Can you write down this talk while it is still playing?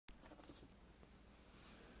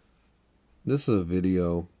This is a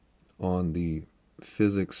video on the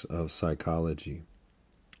physics of psychology,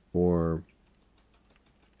 or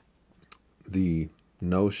the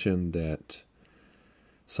notion that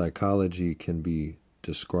psychology can be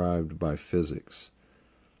described by physics,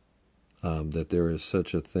 that there is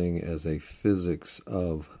such a thing as a physics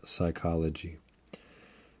of psychology.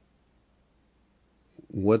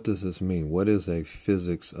 What does this mean? What is a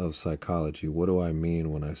physics of psychology? What do I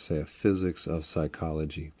mean when I say a physics of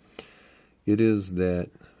psychology? It is that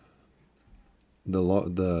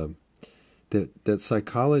that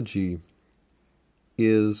psychology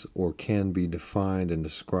is or can be defined and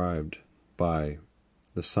described by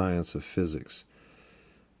the science of physics.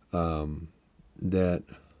 That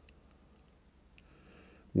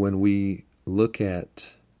when we look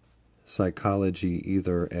at psychology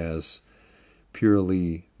either as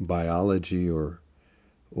purely biology or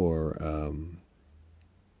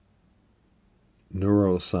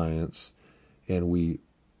neuroscience, and we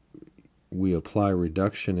apply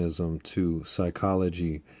reductionism to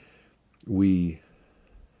psychology, we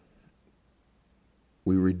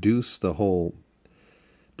reduce the whole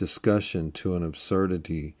discussion to an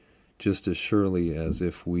absurdity just as surely as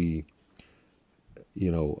if we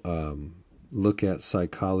look at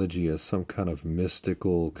psychology as some kind of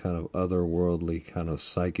mystical, kind of otherworldly, kind of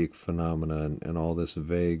psychic phenomena and all this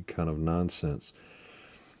vague kind of nonsense.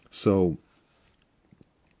 So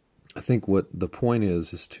I think what the point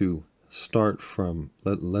is to start from,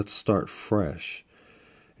 let's start fresh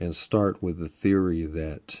and start with the theory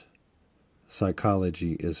that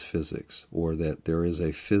psychology is physics, or that there is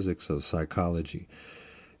a physics of psychology.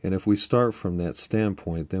 And if we start from that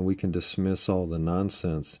standpoint, then we can dismiss all the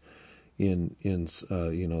nonsense in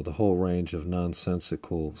the whole range of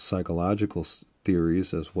nonsensical psychological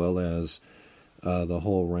theories, as well as the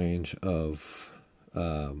whole range of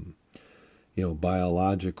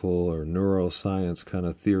biological or neuroscience kind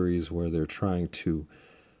of theories, where they're trying to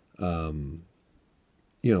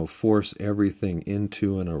force everything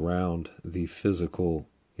into and around the physical,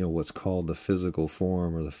 what's called the physical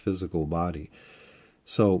form or the physical body.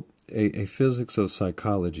 So a physics of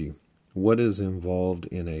psychology, what is involved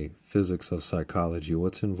in a physics of psychology?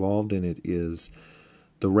 What's involved in it is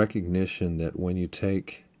the recognition that when you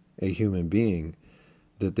take a human being,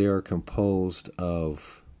 that they are composed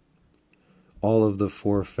of all of the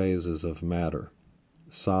four phases of matter.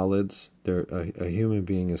 Solids, a human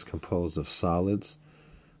being is composed of solids,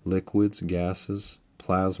 liquids, gases,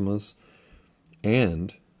 plasmas,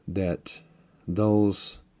 and that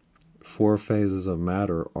those four phases of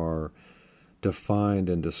matter are defined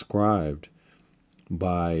and described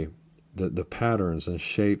by the patterns and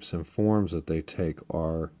shapes and forms that they take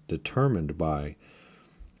are determined by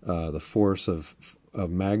the force of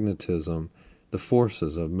magnetism, the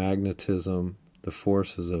forces of magnetism, the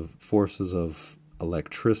forces of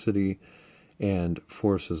electricity, and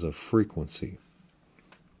forces of frequency.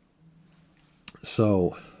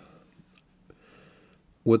 So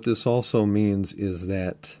what this also means is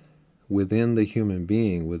that within the human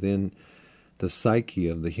being, within the psyche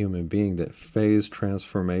of the human being, that phase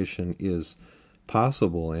transformation is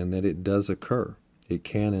possible, and that it does occur. It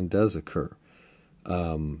can and does occur.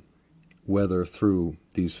 Whether through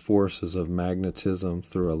these forces of magnetism,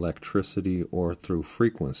 through electricity, or through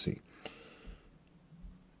frequency.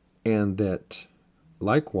 And that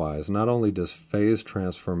likewise, not only does phase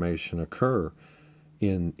transformation occur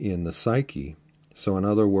in the psyche, so in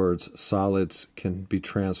other words, solids can be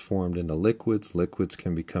transformed into liquids, liquids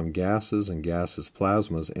can become gases, and gases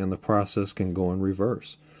plasmas, and the process can go in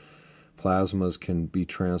reverse. Plasmas can be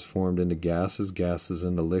transformed into gases, gases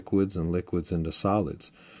into liquids, and liquids into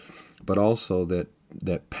solids. But also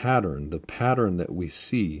that pattern, the pattern that we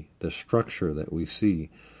see, the structure that we see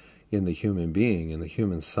in the human being, in the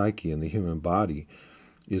human psyche, in the human body,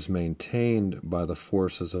 is maintained by the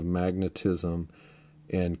forces of magnetism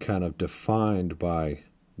and kind of defined by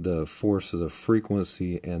the forces of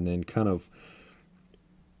frequency, and then kind of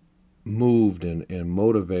moved and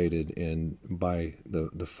motivated by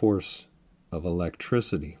the force of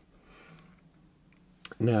electricity.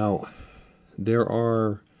 Now, there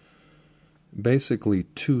are basically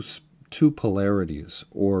two polarities,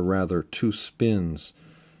 or rather two spins,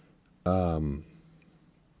 or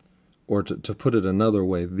to put it another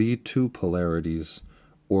way, the two polarities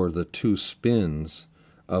or the two spins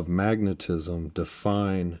of magnetism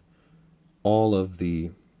define all of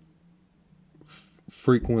the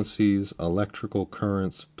frequencies, electrical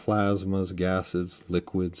currents, plasmas, gases,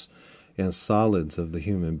 liquids, and solids of the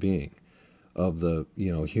human being, of the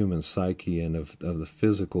human psyche, and of the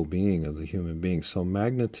physical being of the human being. So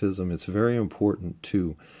magnetism, it's very important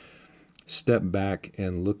to step back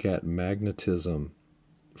and look at magnetism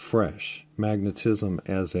fresh. Magnetism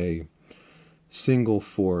as a single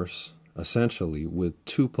force, essentially, with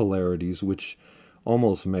two polarities, which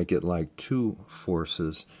almost make it like two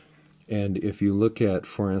forces. And if you look at,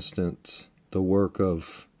 for instance, the work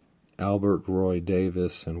of Albert Roy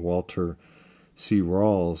Davis and Walter C.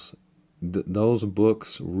 Rawls, those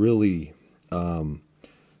books really,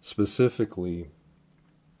 specifically,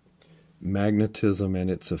 magnetism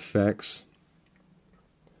and its effects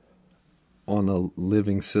on a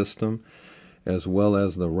living system, as well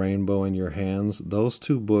as the rainbow in your hands, those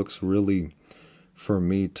two books really, for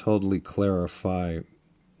me, totally clarify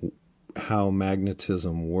how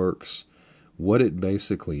magnetism works, what it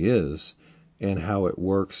basically is, and how it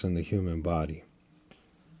works in the human body.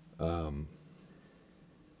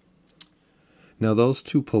 Now, those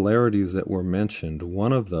two polarities that were mentioned,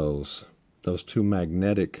 one of those two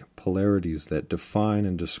magnetic polarities that define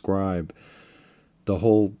and describe the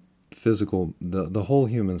whole physical, the whole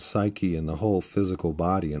human psyche and the whole physical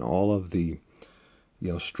body and all of the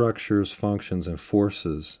structures, functions, and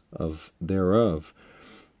forces thereof.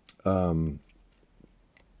 One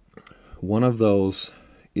of those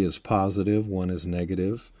is positive, one is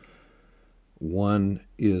negative. One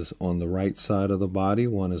is on the right side of the body,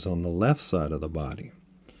 one is on the left side of the body.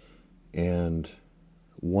 And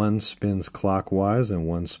one spins clockwise and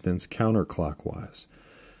one spins counterclockwise.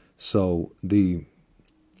 So the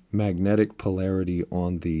magnetic polarity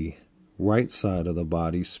on the right side of the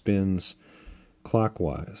body spins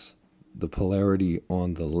clockwise. The polarity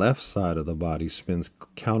on the left side of the body spins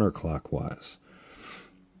counterclockwise.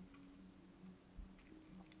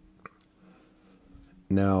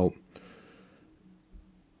 Now,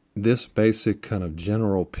 this basic kind of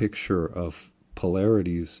general picture of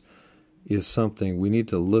polarities is something we need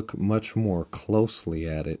to look much more closely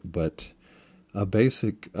at it, but a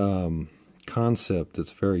basic concept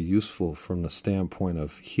that's very useful from the standpoint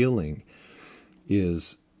of healing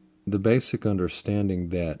is the basic understanding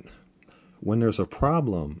that when there's a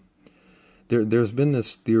problem, there's been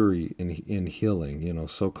this theory in healing,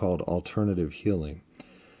 so-called alternative healing,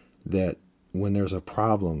 that when there's a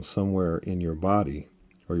problem somewhere in your body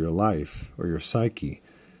or your life or your psyche,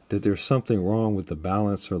 that there's something wrong with the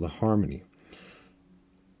balance or the harmony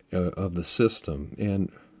of the system.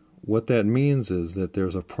 And what that means is that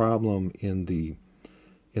there's a problem in the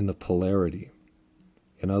polarity.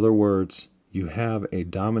 In other words, you have a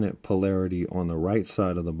dominant polarity on the right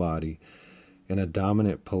side of the body and a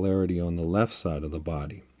dominant polarity on the left side of the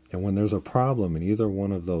body. And when there's a problem in either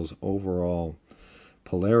one of those overall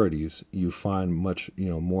polarities, you find much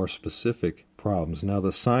more specific problems. Now,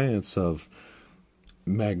 the science of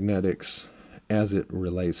magnetics as it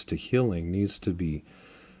relates to healing needs to be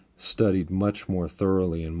studied much more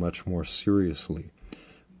thoroughly and much more seriously.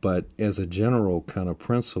 But as a general kind of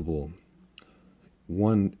principle,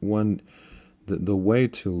 the way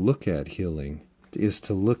to look at healing is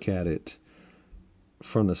to look at it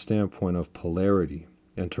from the standpoint of polarity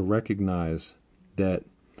and to recognize that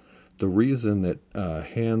the reason that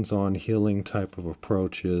hands-on healing type of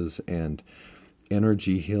approaches and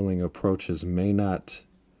energy healing approaches may not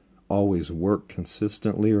always work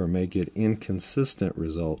consistently or may get inconsistent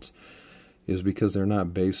results is because they're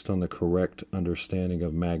not based on the correct understanding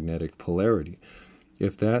of magnetic polarity.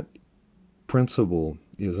 If that principle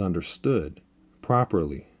is understood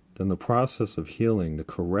properly, then the process of healing, the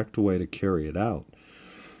correct way to carry it out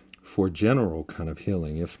for general kind of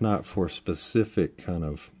healing, if not for specific kind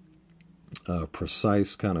of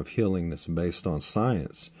precise kind of healing that's based on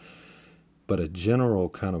science, but a general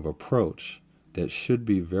kind of approach that should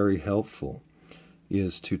be very helpful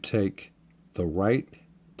is to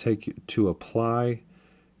to apply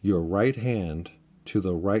your right hand to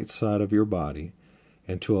the right side of your body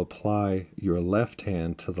and to apply your left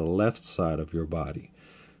hand to the left side of your body,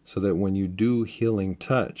 so that when you do healing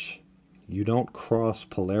touch, you don't cross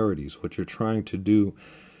polarities. What you're trying to do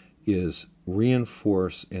is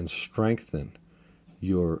reinforce and strengthen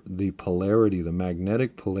the polarity, the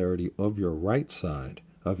magnetic polarity of your right side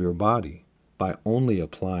of your body by only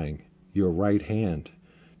applying your right hand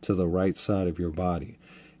to the right side of your body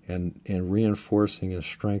and reinforcing and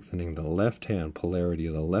strengthening the left hand polarity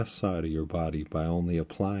of the left side of your body by only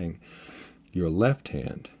applying your left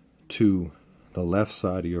hand to the left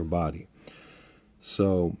side of your body.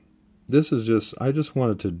 So I just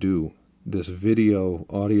wanted to do this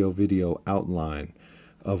audio video outline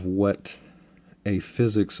of what a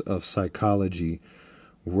physics of psychology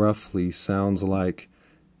roughly sounds like.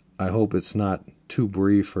 I hope it's not too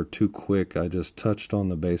brief or too quick. I just touched on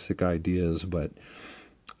the basic ideas, but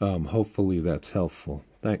hopefully that's helpful.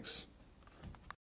 Thanks.